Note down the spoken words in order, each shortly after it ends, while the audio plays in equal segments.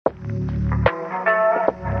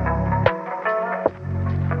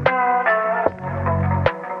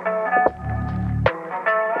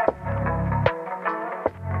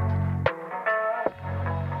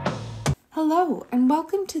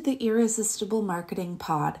Welcome to the Irresistible Marketing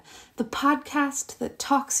Pod, the podcast that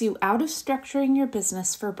talks you out of structuring your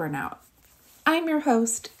business for burnout. I'm your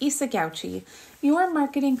host, Isa Gauchi, your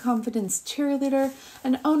marketing confidence cheerleader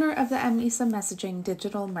and owner of the Isa Messaging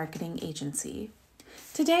digital marketing agency.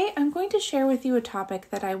 Today, I'm going to share with you a topic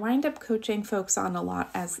that I wind up coaching folks on a lot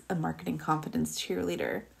as a marketing confidence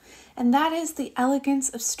cheerleader, and that is the elegance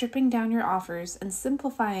of stripping down your offers and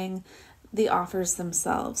simplifying the offers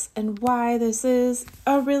themselves, and why this is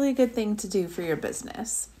a really good thing to do for your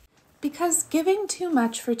business. Because giving too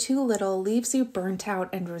much for too little leaves you burnt out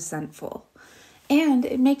and resentful, and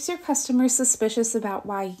it makes your customers suspicious about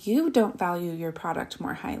why you don't value your product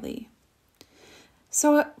more highly.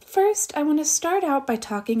 So first, I want to start out by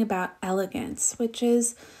talking about elegance, which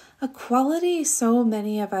is a quality so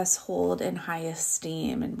many of us hold in high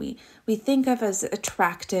esteem and we think of as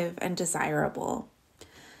attractive and desirable.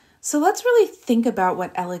 So let's really think about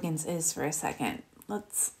what elegance is for a second.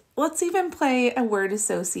 Let's even play a word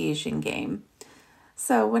association game.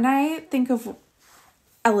 So when I think of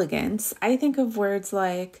elegance, I think of words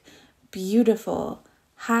like beautiful,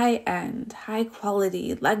 high-end, high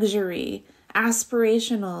quality, luxury,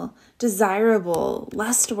 aspirational, desirable,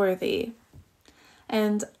 lustworthy.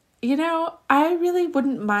 And I really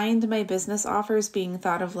wouldn't mind my business offers being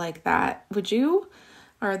thought of like that. Would you?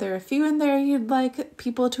 Are there a few in there you'd like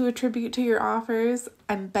people to attribute to your offers?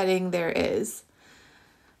 I'm betting there is.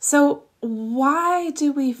 So why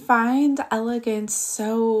do we find elegance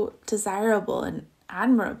so desirable and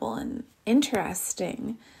admirable and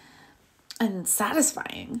interesting and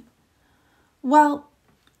satisfying? Well,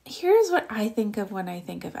 here's what I think of when I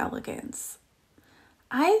think of elegance.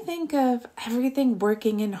 I think of everything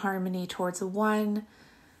working in harmony towards one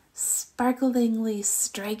sparklingly,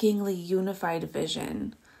 strikingly unified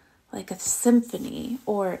vision, like a symphony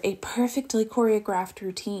or a perfectly choreographed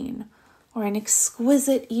routine or an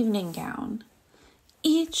exquisite evening gown.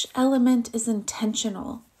 Each element is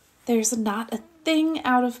intentional. There's not a thing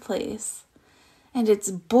out of place, and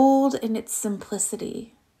it's bold in its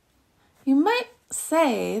simplicity. You might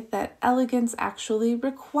say that elegance actually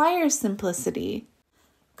requires simplicity.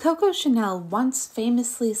 Coco Chanel once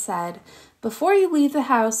famously said, "Before you leave the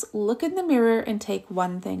house, look in the mirror and take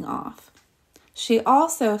one thing off." She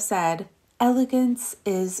also said, "Elegance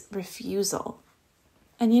is refusal."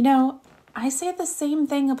 And I say the same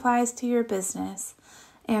thing applies to your business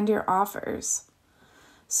and your offers.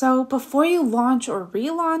 So before you launch or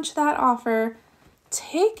relaunch that offer,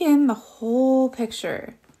 take in the whole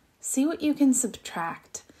picture. See what you can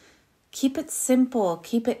subtract. Keep it simple,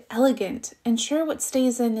 keep it elegant. Ensure what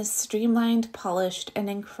stays in is streamlined, polished, and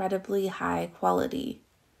incredibly high quality.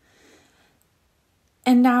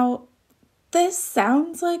 And now, this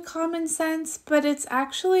sounds like common sense, but it's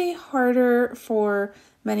actually harder for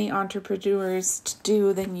many entrepreneurs to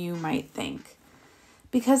do than you might think.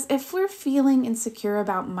 Because if we're feeling insecure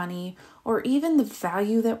about money or even the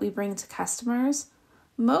value that we bring to customers,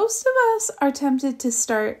 most of us are tempted to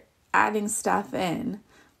start adding stuff in.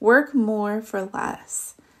 Work more for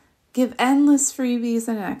less. Give endless freebies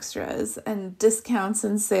and extras and discounts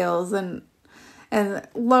and sales and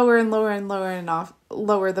lower and lower and lower and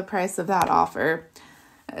lower the price of that offer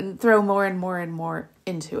and throw more and more and more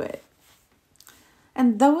into it.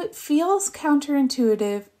 And though it feels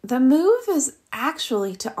counterintuitive, the move is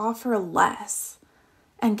actually to offer less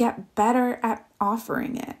and get better at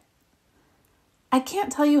offering it. I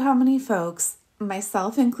can't tell you how many folks,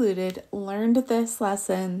 myself included, learned this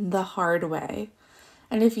lesson the hard way.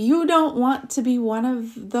 And if you don't want to be one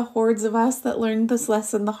of the hordes of us that learned this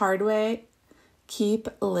lesson the hard way, keep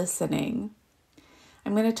listening.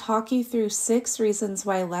 I'm going to talk you through 6 reasons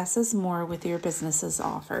why less is more with your business's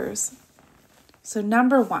offers. So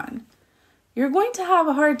number 1, you're going to have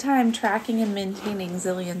a hard time tracking and maintaining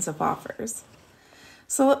zillions of offers.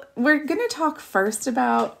 So we're going to talk first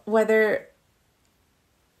about whether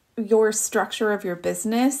your structure of your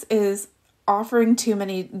business is offering too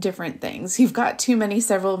many different things. You've got too many,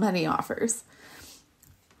 many offers.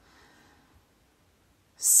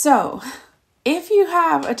 So if you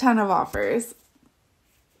have a ton of offers,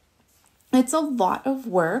 it's a lot of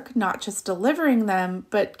work, not just delivering them,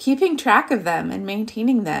 but keeping track of them and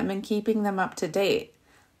maintaining them and keeping them up to date.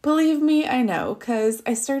 Believe me, I know, because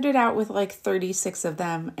I started out with like 36 of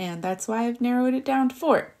them, and that's why I've narrowed it down to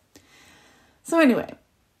 4. So anyway,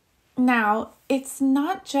 now, it's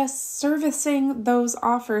not just servicing those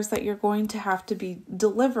offers that you're going to have to be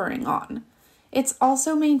delivering on. It's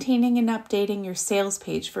also maintaining and updating your sales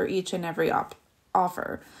page for each and every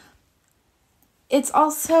offer. It's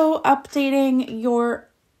also updating your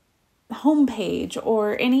homepage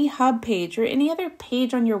or any hub page or any other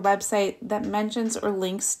page on your website that mentions or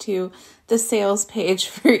links to the sales page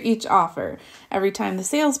for each offer. Every time the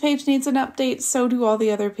sales page needs an update, so do all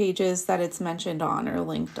the other pages that it's mentioned on or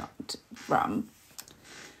linked on from.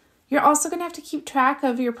 You're also going to have to keep track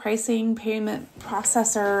of your pricing, payment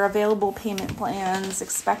processor, available payment plans,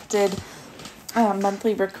 expected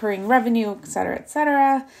monthly recurring revenue, etc.,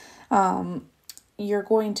 etc. You're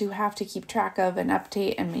going to have to keep track of and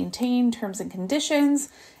update and maintain terms and conditions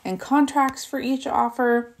and contracts for each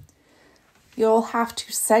offer. You'll have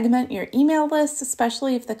to segment your email list,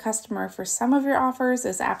 especially if the customer for some of your offers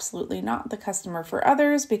is absolutely not the customer for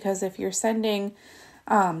others, because if you're sending,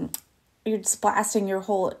 you're just blasting your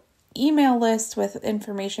whole email list with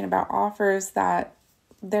information about offers that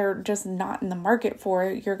they're just not in the market for,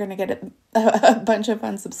 you're going to get a bunch of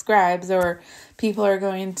unsubscribes, or people are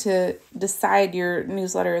going to decide your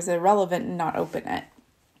newsletter is irrelevant and not open it.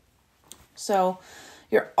 So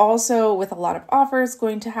you're also, with a lot of offers,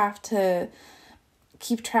 going to have to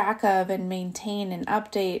keep track of and maintain and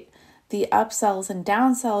update the upsells and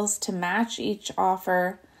downsells to match each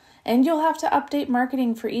offer. And you'll have to update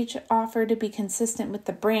marketing for each offer to be consistent with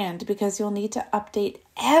the brand, because you'll need to update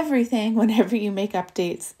everything whenever you make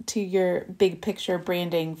updates to your big picture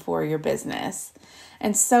branding for your business,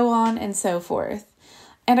 and so on and so forth.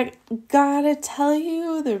 And I gotta tell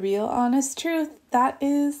you the real honest truth, that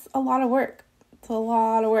is a lot of work. It's a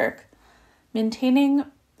lot of work. Maintaining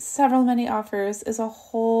many offers is a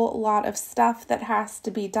whole lot of stuff that has to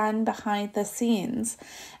be done behind the scenes.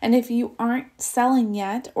 And if you aren't selling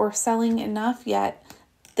yet or selling enough yet,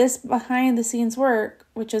 this behind the scenes work,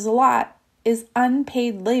 which is a lot, is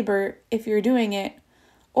unpaid labor if you're doing it,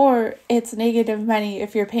 or it's negative money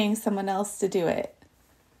if you're paying someone else to do it.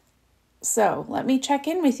 So let me check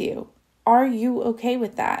in with you. Are you okay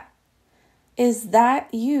with that? Is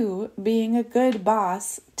that you being a good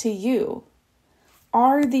boss to you?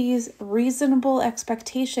 Are these reasonable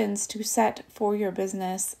expectations to set for your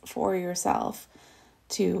business, for yourself,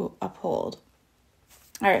 to uphold?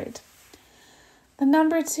 All right. The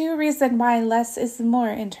number 2 reason why less is more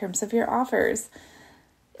in terms of your offers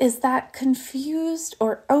is that confused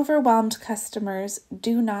or overwhelmed customers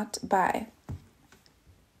do not buy.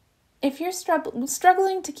 If you're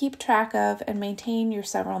struggling to keep track of and maintain your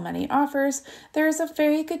many offers, there is a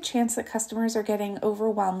very good chance that customers are getting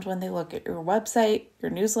overwhelmed when they look at your website, your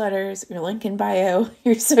newsletters, your link in bio,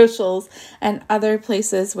 your socials, and other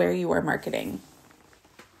places where you are marketing.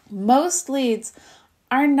 Most leads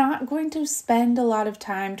are not going to spend a lot of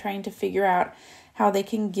time trying to figure out how they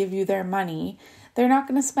can give you their money. They're not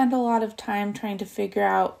going to spend a lot of time trying to figure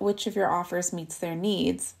out which of your offers meets their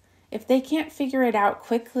needs. If they can't figure it out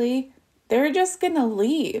quickly, they're just going to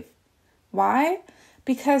leave. Why?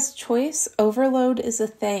 Because choice overload is a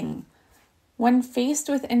thing. When faced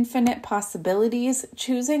with infinite possibilities,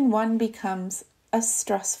 choosing one becomes a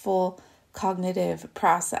stressful cognitive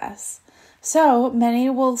process. So many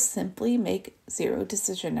will simply make zero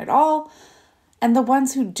decision at all. And the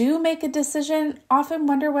ones who do make a decision often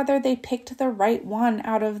wonder whether they picked the right one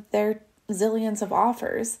out of their zillions of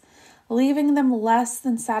offers, leaving them less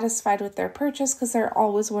than satisfied with their purchase because they're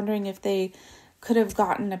always wondering if they could have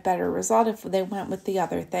gotten a better result if they went with the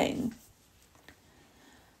other thing.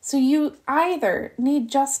 So you either need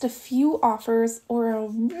just a few offers or a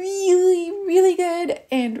really, really good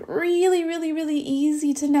and really, really, really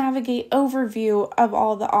easy to navigate overview of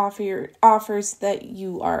all the offers that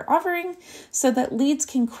you are offering so that leads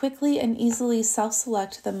can quickly and easily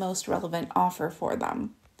self-select the most relevant offer for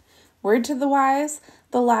them. Word to the wise,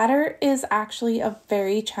 the latter is actually a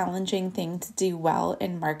very challenging thing to do well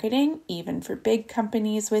in marketing, even for big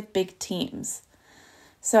companies with big teams.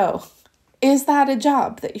 So, is that a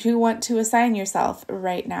job that you want to assign yourself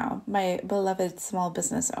right now, my beloved small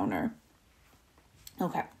business owner?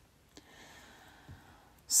 Okay.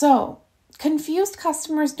 So, confused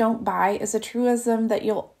customers don't buy is a truism that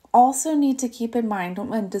you'll also need to keep in mind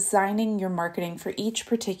when designing your marketing for each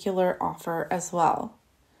particular offer as well.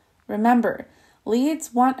 Remember,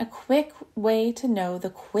 leads want a quick way to know the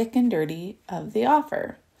quick and dirty of the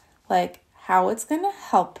offer, like how it's going to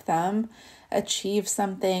help them achieve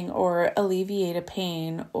something or alleviate a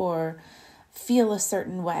pain or feel a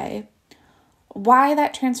certain way, why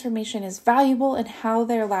that transformation is valuable and how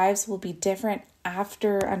their lives will be different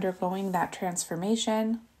after undergoing that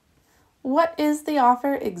transformation. What is the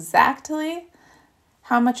offer exactly?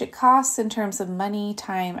 How much it costs in terms of money,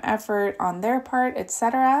 time, effort on their part,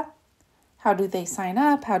 etc. How do they sign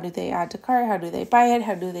up? How do they add to cart? How do they buy it?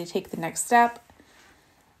 How do they take the next step?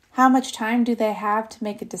 How much time do they have to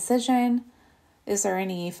make a decision? Is there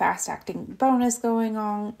any fast acting bonus going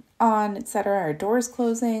on, etc.? Are doors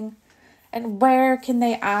closing? And where can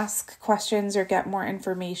they ask questions or get more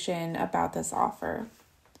information about this offer?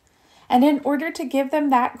 And in order to give them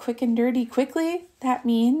that quick and dirty quickly, that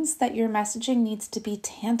means that your messaging needs to be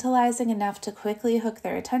tantalizing enough to quickly hook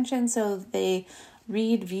their attention so they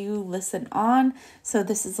read, view, listen on. So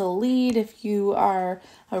this is a lead if you are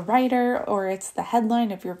a writer, or it's the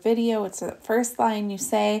headline of your video, it's the first line you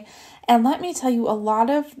say. And let me tell you, a lot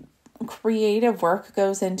of creative work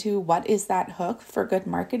goes into what is that hook for good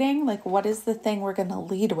marketing? Like, what is the thing we're going to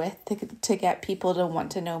lead with to get people to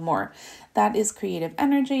want to know more? That is creative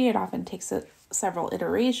energy. It often takes several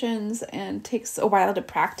iterations and takes a while to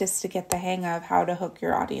practice to get the hang of how to hook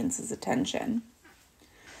your audience's attention.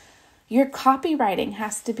 Your copywriting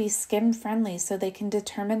has to be skim friendly so they can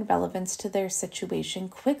determine relevance to their situation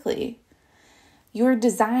quickly. Your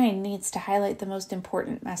design needs to highlight the most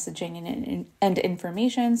important messaging and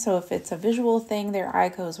information. So if it's a visual thing, their eye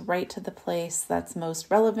goes right to the place that's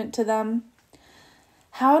most relevant to them.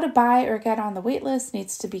 How to buy or get on the wait list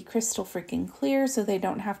needs to be crystal freaking clear so they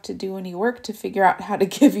don't have to do any work to figure out how to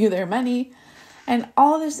give you their money. And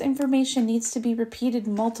all this information needs to be repeated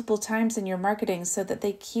multiple times in your marketing so that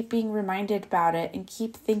they keep being reminded about it and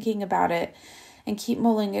keep thinking about it and keep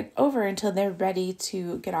mulling it over until they're ready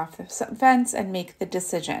to get off the fence and make the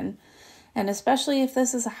decision. And especially if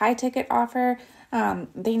this is a high ticket offer,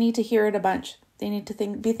 they need to hear it a bunch. They need to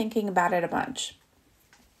be thinking about it a bunch.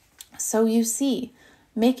 So you see,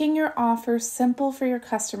 making your offer simple for your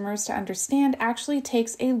customers to understand actually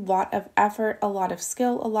takes a lot of effort, a lot of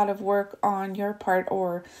skill, a lot of work on your part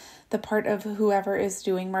or the part of whoever is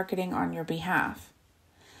doing marketing on your behalf.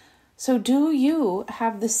 So do you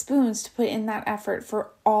have the spoons to put in that effort for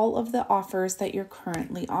all of the offers that you're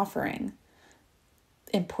currently offering?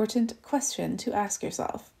 Important question to ask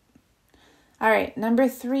yourself. All right, number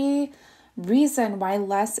 3, reason why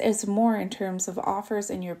less is more in terms of offers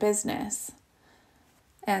in your business.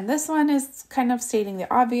 And this one is kind of stating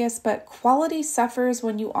the obvious, but quality suffers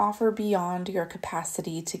when you offer beyond your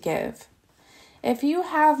capacity to give. If you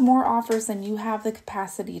have more offers than you have the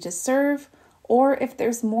capacity to serve, or if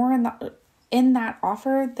there's more in that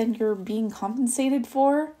offer than you're being compensated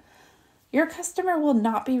for, your customer will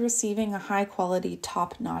not be receiving a high quality,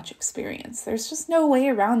 top-notch experience. There's just no way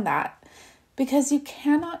around that because you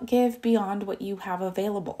cannot give beyond what you have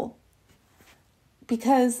available.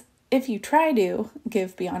 Because if you try to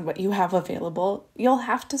give beyond what you have available, you'll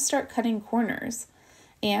have to start cutting corners,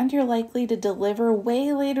 and you're likely to deliver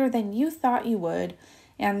way later than you thought you would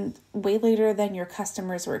and way later than your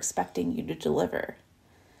customers were expecting you to deliver.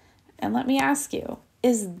 And let me ask you,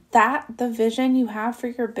 is that the vision you have for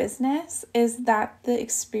your business? Is that the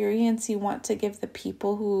experience you want to give the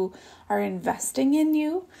people who are investing in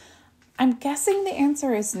you? I'm guessing the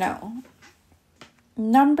answer is no.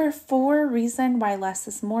 Number 4 reason why less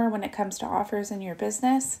is more when it comes to offers in your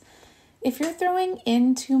business. If you're throwing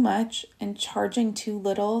in too much and charging too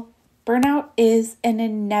little, burnout is an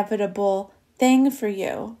inevitable thing for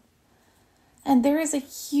you. And there is a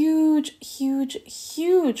huge, huge,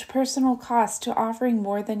 huge personal cost to offering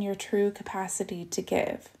more than your true capacity to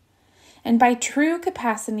give. And by true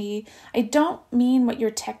capacity, I don't mean what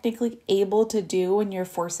you're technically able to do when you're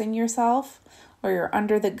forcing yourself, or you're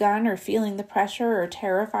under the gun, or feeling the pressure, or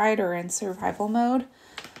terrified, or in survival mode.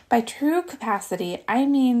 By true capacity, I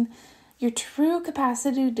mean your true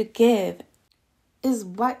capacity to give is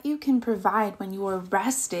what you can provide when you are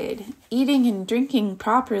rested, eating and drinking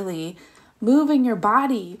properly, moving your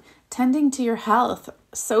body, tending to your health,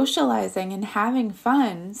 socializing and having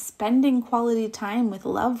fun, spending quality time with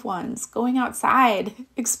loved ones, going outside,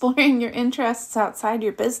 exploring your interests outside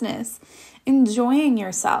your business, enjoying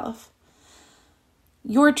yourself.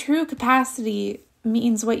 Your true capacity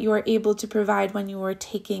means what you are able to provide when you are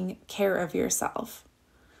taking care of yourself.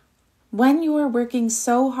 When you are working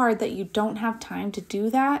so hard that you don't have time to do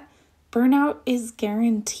that, burnout is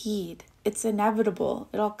guaranteed. It's inevitable.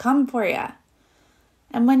 It'll come for you.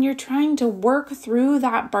 And when you're trying to work through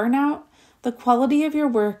that burnout, the quality of your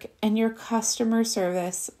work and your customer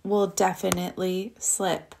service will definitely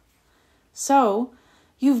slip. So,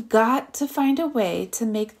 you've got to find a way to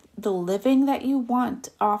make the living that you want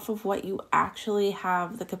off of what you actually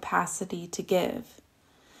have the capacity to give.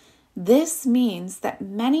 This means that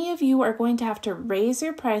many of you are going to have to raise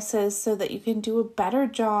your prices so that you can do a better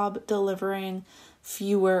job delivering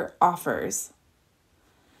fewer offers.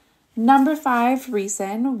 Number 5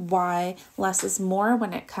 reason why less is more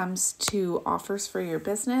when it comes to offers for your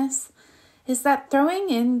business is that throwing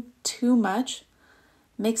in too much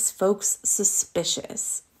makes folks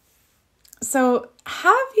suspicious. So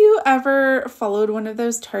have you ever followed one of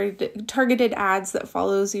those targeted ads that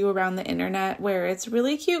follows you around the internet where it's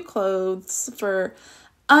really cute clothes for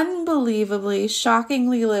unbelievably,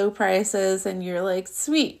 shockingly low prices, and you're like,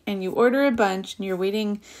 sweet, and you order a bunch and you're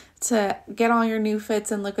waiting to get all your new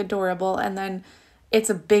fits and look adorable, and then it's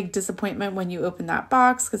a big disappointment when you open that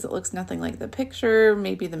box because it looks nothing like the picture.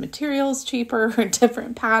 Maybe the material's cheaper or a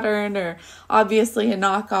different pattern, or obviously a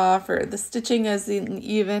knockoff, or the stitching isn't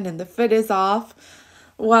even and the fit is off.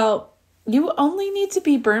 Well, you only need to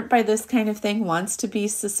be burnt by this kind of thing once to be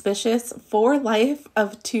suspicious for life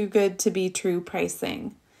of too good to be true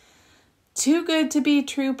pricing. Too good to be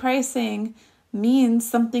true pricing means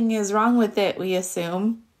something is wrong with it, we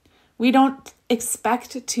assume. We don't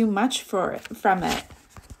expect too much from it.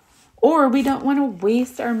 Or we don't want to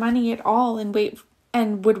waste our money at all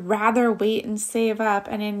and would rather wait and save up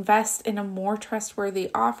and invest in a more trustworthy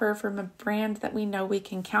offer from a brand that we know we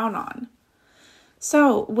can count on.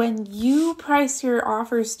 So when you price your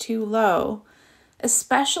offers too low,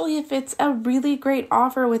 especially if it's a really great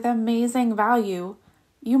offer with amazing value,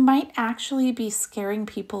 you might actually be scaring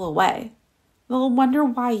people away. They'll wonder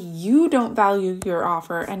why you don't value your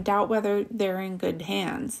offer and doubt whether they're in good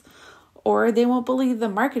hands. Or they won't believe the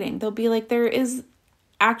marketing. They'll be like, there is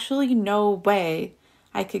actually no way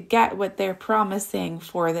I could get what they're promising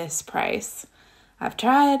for this price. I've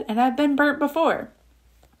tried and I've been burnt before.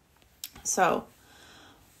 So,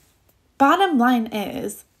 bottom line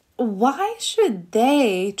is, why should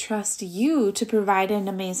they trust you to provide an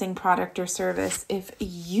amazing product or service if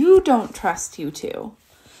you don't trust you to?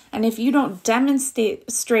 And if you don't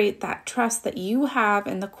demonstrate that trust that you have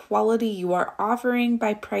in the quality you are offering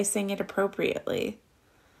by pricing it appropriately?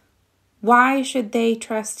 Why should they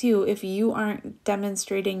trust you if you aren't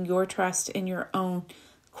demonstrating your trust in your own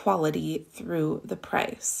quality through the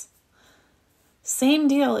price? Same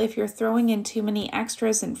deal if you're throwing in too many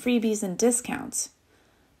extras and freebies and discounts.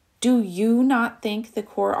 Do you not think the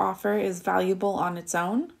core offer is valuable on its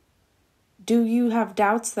own? Do you have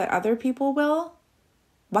doubts that other people will?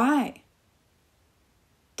 Why?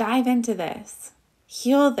 Dive into this.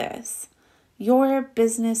 Heal this. Your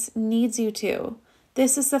business needs you to.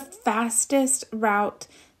 This is the fastest route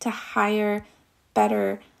to higher,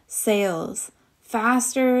 better sales.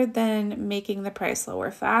 Faster than making the price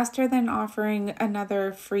lower. Faster than offering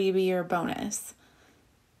another freebie or bonus.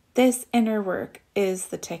 This inner work is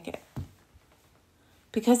the ticket.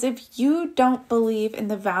 Because if you don't believe in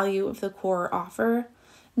the value of the core offer,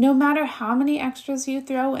 no matter how many extras you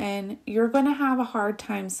throw in, you're going to have a hard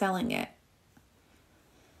time selling it.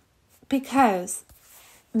 Because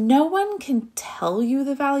no one can tell you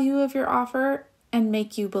the value of your offer and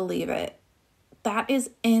make you believe it. That is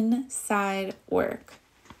inside work.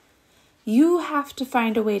 You have to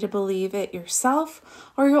find a way to believe it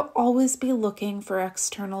yourself, or you'll always be looking for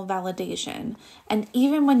external validation. And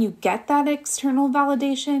even when you get that external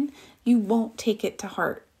validation, you won't take it to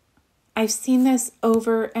heart. I've seen this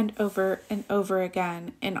over and over and over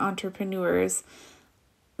again in entrepreneurs,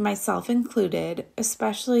 myself included,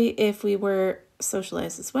 especially if we were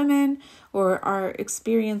socialized as women or our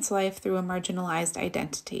experience life through a marginalized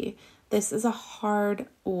identity. This is a hard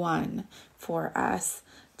one for us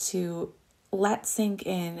to let sink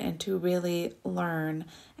in and to really learn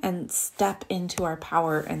and step into our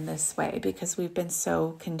power in this way because we've been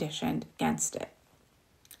so conditioned against it.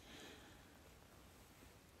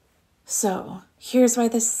 So here's why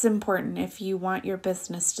this is important if you want your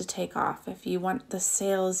business to take off, if you want the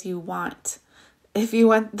sales you want, if you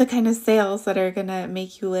want the kind of sales that are going to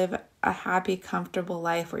make you live a happy, comfortable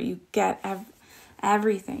life where you get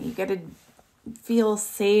everything. You get to feel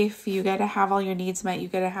safe. You get to have all your needs met. You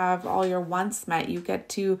get to have all your wants met. You get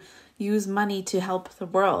to use money to help the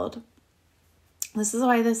world. This is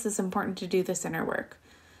why this is important to do this inner work.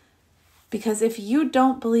 Because if you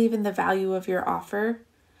don't believe in the value of your offer,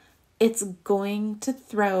 it's going to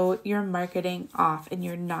throw your marketing off and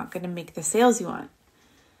you're not going to make the sales you want.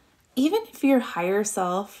 Even if your higher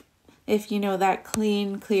self, if you know that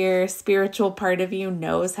clean, clear, spiritual part of you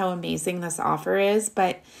knows how amazing this offer is,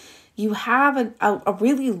 but you have a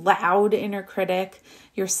really loud inner critic,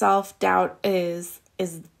 your self-doubt is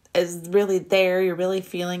really there, you're really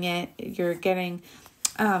feeling it, you're getting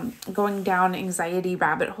going down anxiety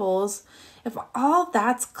rabbit holes. If all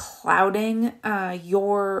that's clouding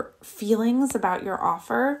your feelings about your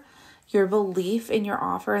offer, your belief in your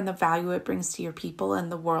offer and the value it brings to your people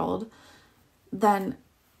and the world, then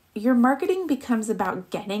your marketing becomes about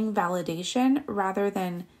getting validation rather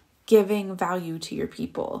than giving value to your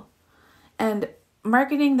people. And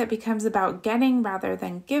marketing that becomes about getting rather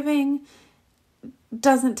than giving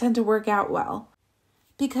doesn't tend to work out well.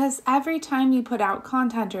 Because every time you put out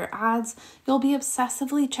content or ads, you'll be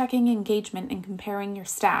obsessively checking engagement and comparing your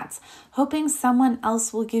stats, hoping someone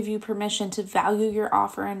else will give you permission to value your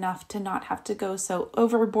offer enough to not have to go so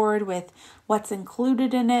overboard with what's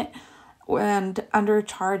included in it and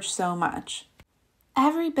undercharge so much.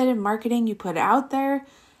 Every bit of marketing you put out there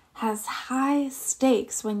has high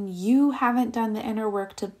stakes when you haven't done the inner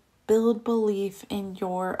work to build belief in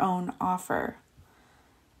your own offer,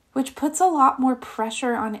 which puts a lot more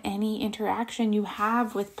pressure on any interaction you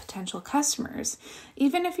have with potential customers.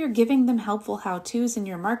 Even if you're giving them helpful how-tos in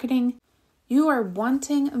your marketing, you are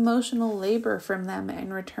wanting emotional labor from them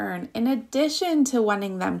in return, in addition to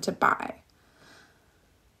wanting them to buy.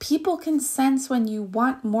 People can sense when you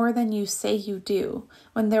want more than you say you do,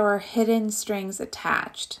 when there are hidden strings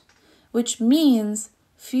attached, which means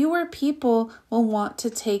fewer people will want to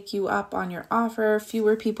take you up on your offer.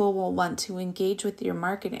 Fewer people will want to engage with your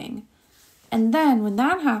marketing. And then when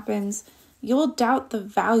that happens, you'll doubt the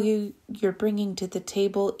value you're bringing to the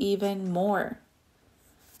table even more.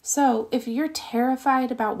 So if you're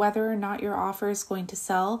terrified about whether or not your offer is going to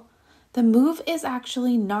sell, the move is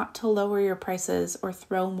actually not to lower your prices or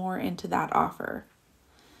throw more into that offer.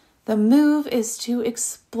 The move is to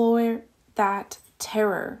explore that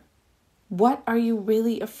terror. What are you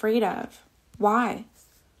really afraid of? Why?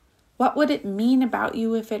 What would it mean about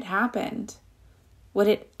you if it happened? Would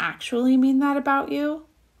it actually mean that about you?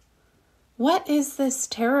 What is this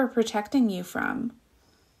terror protecting you from?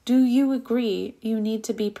 Do you agree you need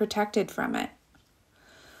to be protected from it?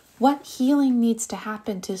 What healing needs to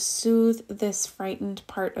happen to soothe this frightened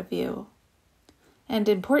part of you? And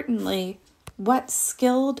importantly, what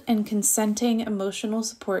skilled and consenting emotional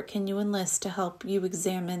support can you enlist to help you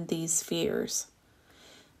examine these fears?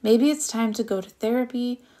 Maybe it's time to go to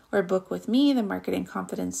therapy or book with me, the Marketing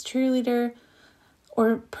Confidence Cheerleader,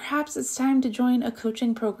 or perhaps it's time to join a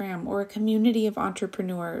coaching program or a community of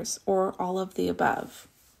entrepreneurs, or all of the above.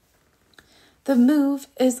 The move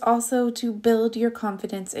is also to build your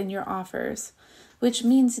confidence in your offers, which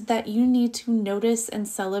means that you need to notice and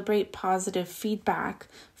celebrate positive feedback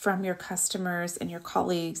from your customers and your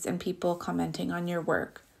colleagues and people commenting on your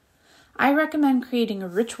work. I recommend creating a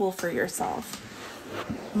ritual for yourself.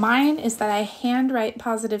 Mine is that I handwrite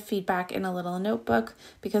positive feedback in a little notebook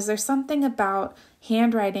because there's something about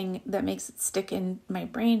handwriting that makes it stick in my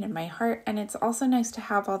brain and my heart. And it's also nice to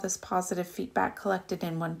have all this positive feedback collected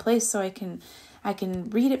in one place so I can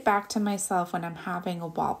read it back to myself when I'm having a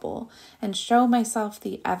wobble and show myself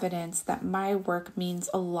the evidence that my work means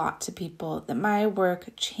a lot to people, that my work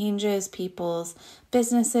changes people's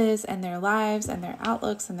businesses and their lives and their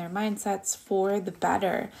outlooks and their mindsets for the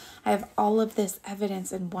better. I have all of this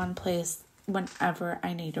evidence in one place whenever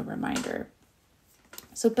I need a reminder.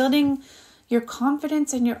 So building your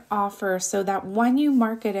confidence in your offer so that when you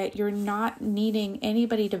market it, you're not needing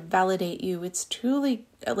anybody to validate you. It's truly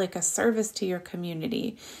like a service to your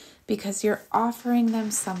community because you're offering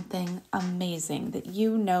them something amazing that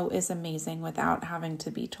you know is amazing without having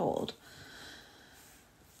to be told.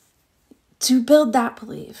 To build that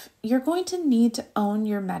belief, you're going to need to own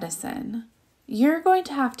your medicine. You're going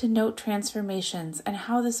to have to note transformations and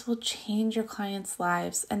how this will change your clients'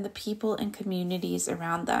 lives and the people and communities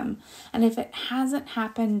around them. And if it hasn't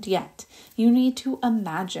happened yet, you need to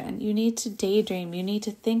imagine, you need to daydream, you need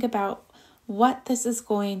to think about what this is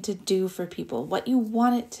going to do for people, what you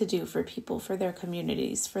want it to do for people, for their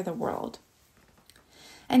communities, for the world.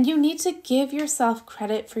 And you need to give yourself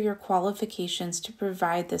credit for your qualifications to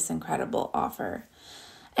provide this incredible offer.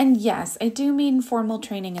 And yes, I do mean formal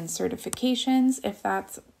training and certifications if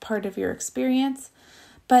that's part of your experience,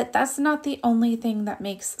 but that's not the only thing that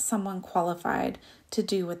makes someone qualified to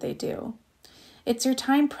do what they do. It's your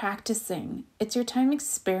time practicing, it's your time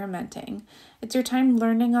experimenting, it's your time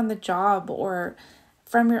learning on the job or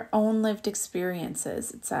from your own lived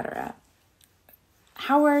experiences, etc.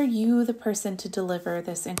 How are you the person to deliver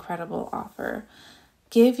this incredible offer?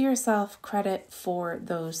 Give yourself credit for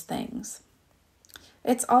those things.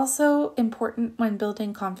 It's also important when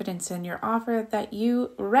building confidence in your offer that you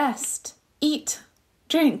rest, eat,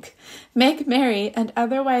 drink, make merry, and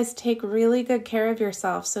otherwise take really good care of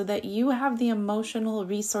yourself so that you have the emotional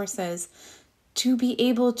resources to be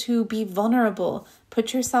able to be vulnerable,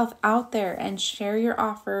 put yourself out there and share your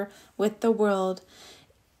offer with the world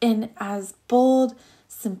in as bold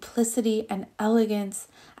simplicity and elegance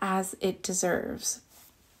as it deserves.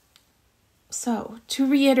 So, to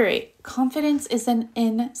reiterate, confidence is an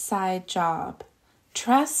inside job.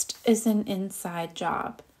 Trust is an inside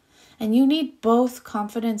job. And you need both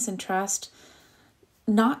confidence and trust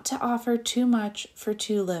not to offer too much for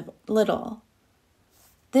too little.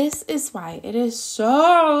 This is why it is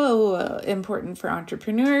so important for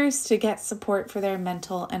entrepreneurs to get support for their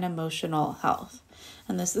mental and emotional health.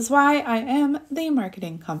 And this is why I am the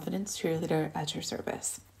marketing confidence cheerleader at your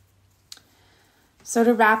service. So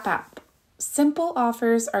to wrap up, simple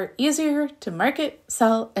offers are easier to market,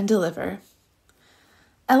 sell, and deliver.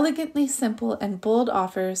 Elegantly simple and bold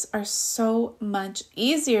offers are so much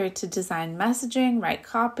easier to design messaging, write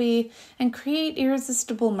copy, and create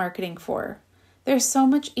irresistible marketing for. They're so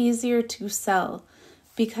much easier to sell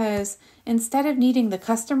because instead of needing the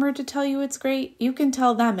customer to tell you it's great, you can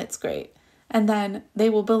tell them it's great. And then they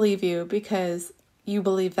will believe you because you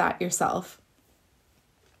believe that yourself.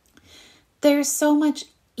 They're so much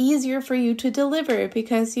easier for you to deliver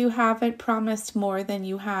because you haven't promised more than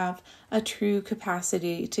you have a true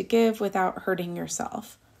capacity to give without hurting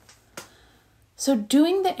yourself. So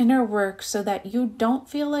doing the inner work so that you don't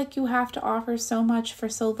feel like you have to offer so much for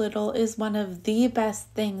so little is one of the best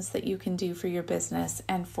things that you can do for your business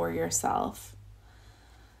and for yourself.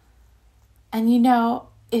 And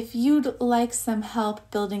if you'd like some help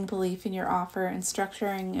building belief in your offer and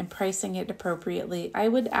structuring and pricing it appropriately, I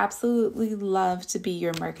would absolutely love to be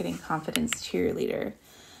your marketing confidence cheerleader.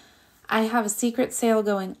 I have a secret sale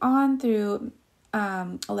going on through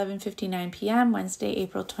 11:59 p.m. Wednesday,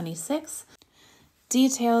 April 26th.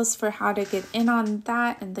 Details for how to get in on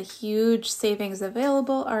that and the huge savings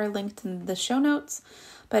available are linked in the show notes.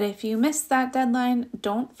 But if you missed that deadline,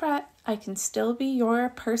 don't fret. I can still be your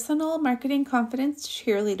personal marketing confidence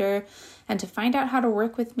cheerleader. And to find out how to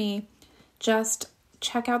work with me, just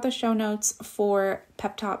check out the show notes for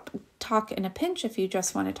Pep Talk in a Pinch if you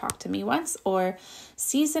just want to talk to me once, or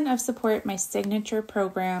Season of Support, my signature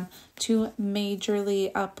program to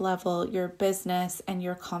majorly up-level your business and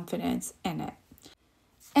your confidence in it.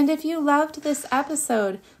 And if you loved this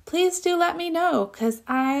episode, please do let me know because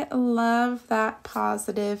I love that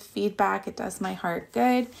positive feedback. It does my heart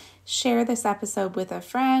good. Share this episode with a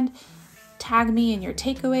friend. Tag me in your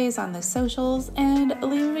takeaways on the socials and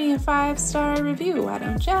leave me a 5-star review. Why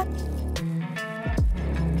don't you?